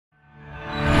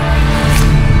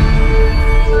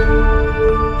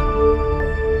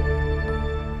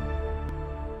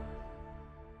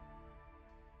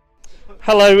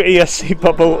Hello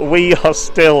ESCBubble, we are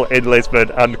still in Lisbon,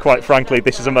 and quite frankly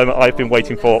this is a moment I've been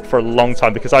waiting for a long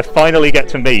time, because I finally get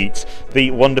to meet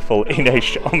the wonderful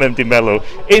Inês Homem de Melo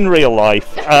in real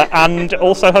life, and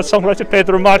also her songwriter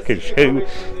Pedro Marques, who,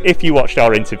 if you watched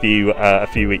our interview a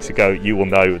few weeks ago, you will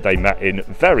know they met in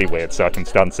very weird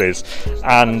circumstances,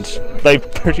 and they've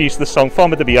produced the song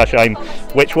Fome, viagem,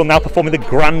 which will now perform in the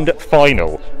grand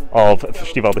final of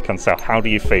Festival da Cancao. How do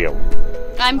you feel?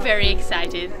 I'm very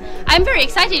excited. I'm very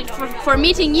excited for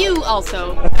meeting you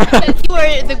also. Because you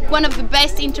were one of the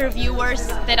best interviewers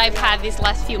that I've had these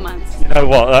last few months. You know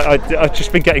what? I've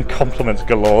just been getting compliments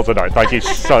galore tonight. Thank you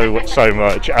so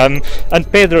much. And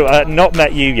Pedro, not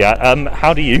met you yet.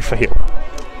 How do you feel?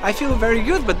 I feel very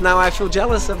good, but now I feel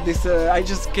jealous of this. I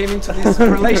just came into this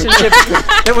relationship.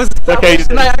 It was okay. I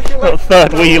feel like,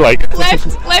 third wheel, like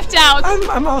left out.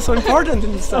 I'm also important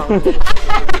in this song.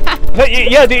 But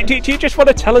yeah, do you just want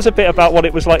to tell us a bit about what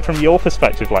it was like from your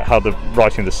perspective, like how the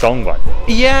writing the song went?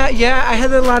 Yeah, I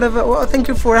had a lot of. Well, thank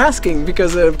you for asking,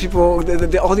 because people,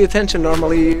 all the attention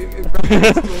normally.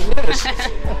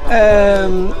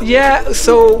 Yeah,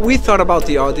 so we thought about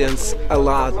the audience a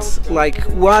lot. Like,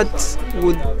 what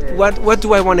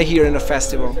do I want to hear in a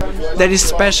festival that is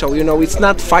special? You know, it's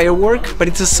not firework, but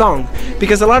it's a song.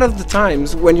 Because a lot of the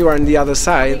times when you are on the other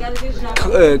side,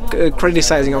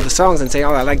 criticizing all the songs and saying,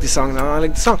 "Oh, I like this song, no, I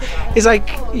like this song," it's like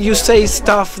you say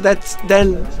stuff that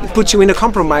then puts you in a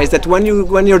compromise. That when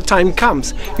your time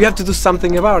comes, you have to do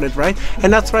something about it, right?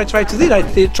 And that's what I tried to do. I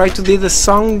tried to do the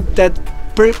song that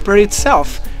per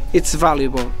itself, it's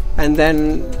valuable. And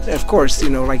then, of course, you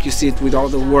know, like you see it with all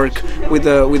the work, with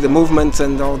the movements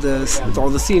and all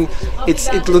the scene,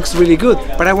 it looks really good.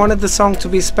 But I wanted the song to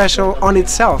be special on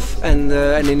itself, and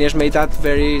Inês made that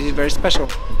very, very special.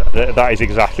 That is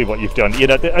exactly what you've done. You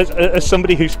know, as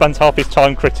somebody who spends half his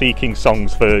time critiquing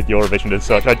songs for Eurovision and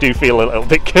such, I do feel a little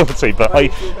bit guilty. But I'm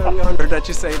very honored that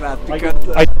you say that, because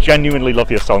I genuinely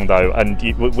love your song though, and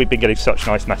we've been getting such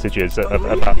nice messages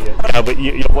about. Yeah, but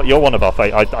you're one of our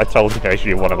favourites. I told you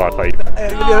you're one of our favourites.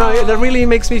 You know, that really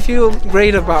makes me feel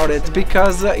great about it,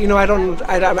 because you know, I'm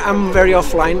a very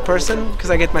offline person,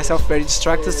 because I get myself very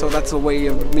distracted. So that's a way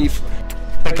of me.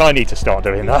 I think I need to start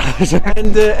doing that.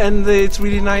 and it's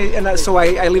really nice, and so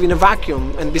I live in a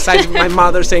vacuum, and besides my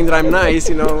mother saying that I'm nice,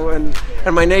 you know, and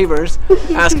my neighbors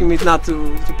asking me not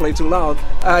to play too loud,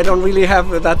 I don't really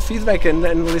have that feedback and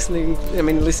listening.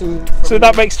 So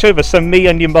that makes two of us. So me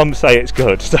and your mum say it's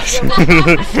good.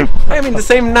 I mean, the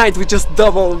same night we just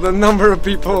double the number of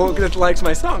people that likes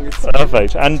my song. It's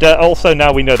perfect. And also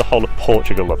now we know the whole of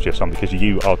Portugal loves your song, because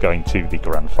you are going to the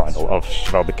grand final of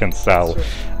Festival da Cancao.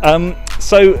 Sure.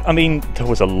 So, I mean, there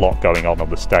was a lot going on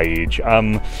the stage.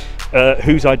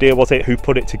 Whose idea was it? Who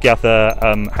put it together?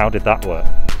 How did that work?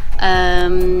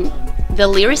 The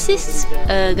lyricist,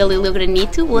 Galileo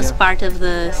Granito, was part of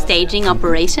the staging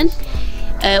operation.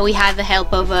 We had the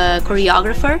help of a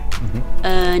choreographer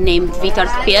named Vitor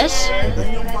Pes,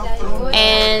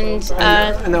 and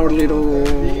our little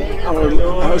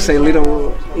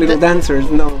dancers.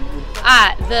 No.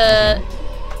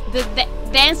 The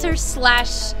dancers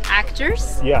slash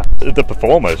actors. Yeah, the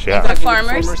performers. Yeah, the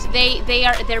performers.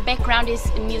 Their background is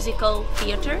musical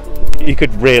theatre. You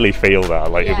could really feel that.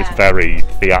 Like, yeah. It was very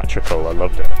theatrical. I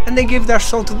loved it. And they give their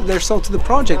soul to the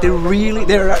project.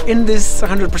 They're in this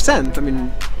 100%. I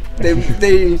mean,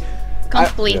 they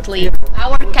completely.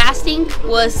 Our casting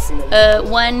was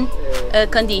one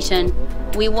condition.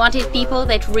 We wanted people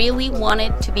that really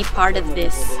wanted to be part of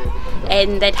this,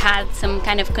 and that had some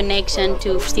kind of connection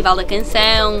to Festival da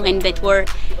Cancao, and that were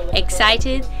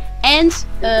excited and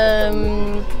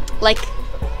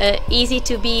easy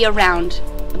to be around,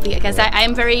 because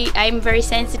I'm very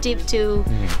sensitive to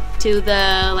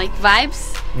the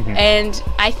vibes, and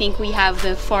I think we have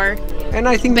the four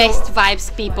best vibes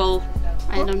people.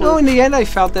 I don't know. Well, in the end, I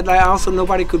felt that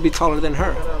nobody could be taller than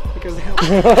her, because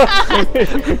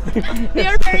they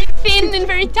are very thin and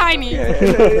very tiny.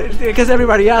 Yeah, because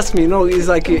everybody asked me,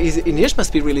 Inês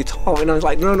must be really tall, and I was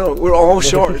like, no, we're all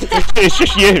short. It's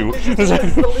just you.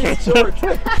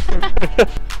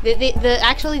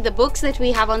 Actually, the books that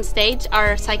we have on stage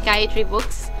are psychiatry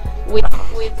books with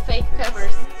fake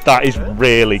covers. That is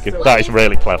really good. That is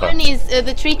really clever. One is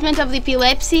the treatment of the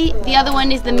epilepsy, the other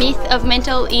one is the myth of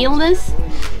mental illness,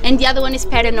 and the other one is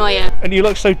paranoia. And you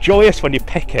look so joyous when you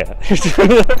pick it.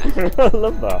 I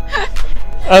love that.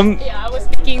 Yeah, I was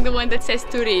picking the one that says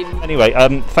Turin. Anyway,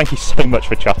 thank you so much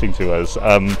for chatting to us.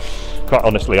 Quite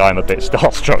honestly, I'm a bit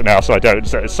starstruck now, so I don't.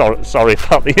 Sorry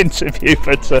about the interview,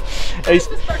 but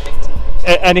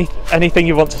anything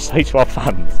you want to say to our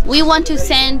fans? We want to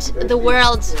send the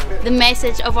world the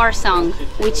message of our song,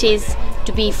 which is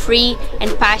to be free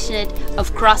and passionate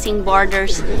of crossing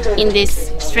borders in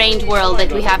this strange world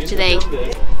that we have today.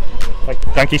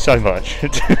 Thank you so much.